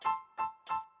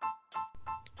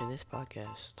In this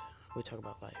podcast, we talk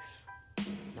about life.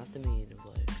 Not the meaning of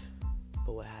life,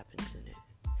 but what happens in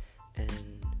it,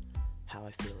 and how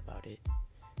I feel about it.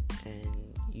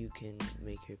 And you can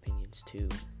make your opinions too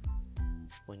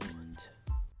when you want.